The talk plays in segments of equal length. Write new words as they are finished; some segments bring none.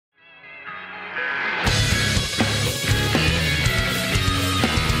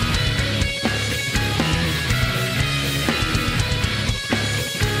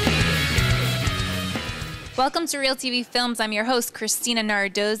Welcome to Real TV Films. I'm your host, Cristina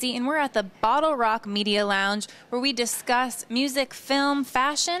Nardozzi, and we're at the BottleRock Media Lounge where we discuss music, film,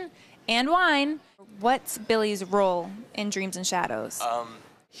 fashion, and wine. What's Billy's role in Dreams and Shadows?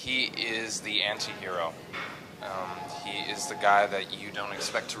 He is the anti-hero. He is the guy that you don't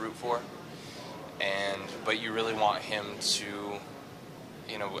expect to root for, but you really want him to,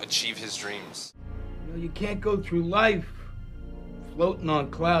 achieve his dreams. You can't go through life floating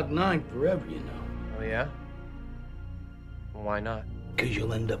on cloud nine forever, you know. Oh, yeah? Why not? Because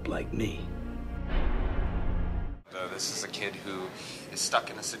you'll end up like me. This is a kid who is stuck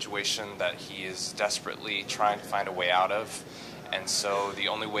in a situation that he is desperately trying to find a way out of, and so the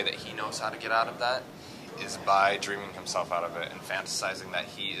only way that he knows how to get out of that is by dreaming himself out of it and fantasizing that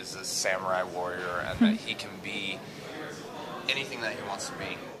he is a samurai warrior and that he can be anything that he wants to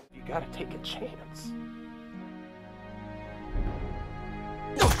be. You gotta take a chance.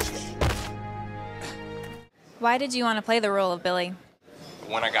 Why did you want to play the role of Billy?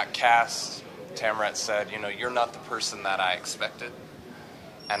 When I got cast, Tamarat said, you're not the person that I expected.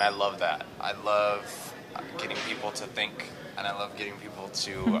 And I love that. I love getting people to think, and I love getting people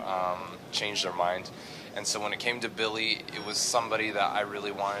to change their mind. And so when it came to Billy, it was somebody that I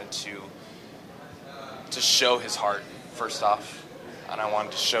really wanted to show his heart, first off. And I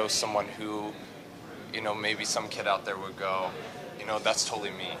wanted to show someone who, maybe some kid out there would go, that's totally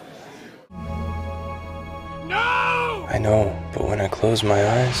me. No! I know, but when I close my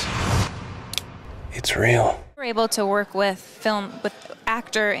eyes, it's real. You were able to work with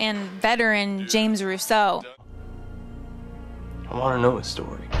actor and veteran James Russo. I want to know his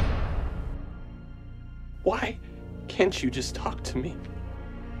story. Why can't you just talk to me?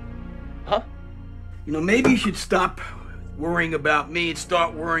 Huh? Maybe you should stop worrying about me and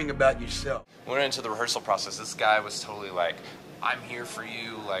start worrying about yourself. When we went into the rehearsal process, this guy was totally like, I'm here for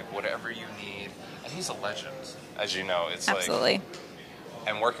you, like, whatever you need. And he's a legend, as you know. It's Absolutely. Like,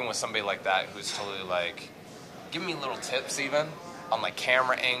 and working with somebody like that who's totally like, give me little tips even on like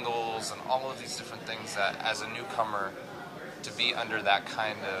camera angles and all of these different things that as a newcomer, to be under that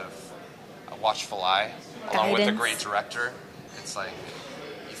kind of a watchful eye, along with a great director, it's like,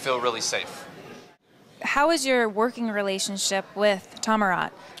 you feel really safe. How was your working relationship with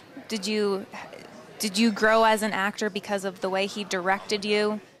Tamarat? Did you grow as an actor because of the way he directed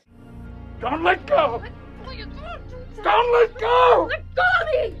you? Don't let go! Don't let go! Let go of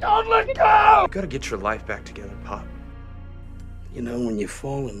me! Don't let go! You gotta get your life back together, Pop. When you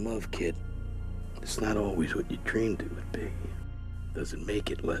fall in love, kid, it's not always what you dreamed it would be. Doesn't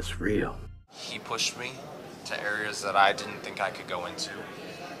make it less real. He pushed me to areas that I didn't think I could go into.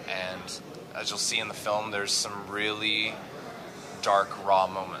 And as you'll see in the film, there's some really dark, raw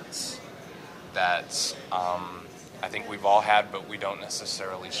moments that I think we've all had, but we don't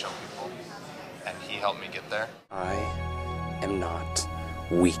necessarily show people. And he helped me get there. I am not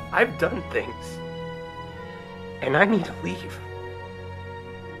weak. I've done things, and I need to leave.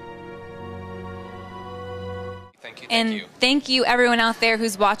 Thank you. And thank you everyone out there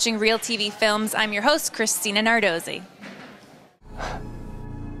who's watching Real TV Films. I'm your host, Cristina Nardozzi.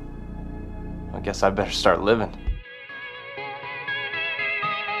 I guess I better start living.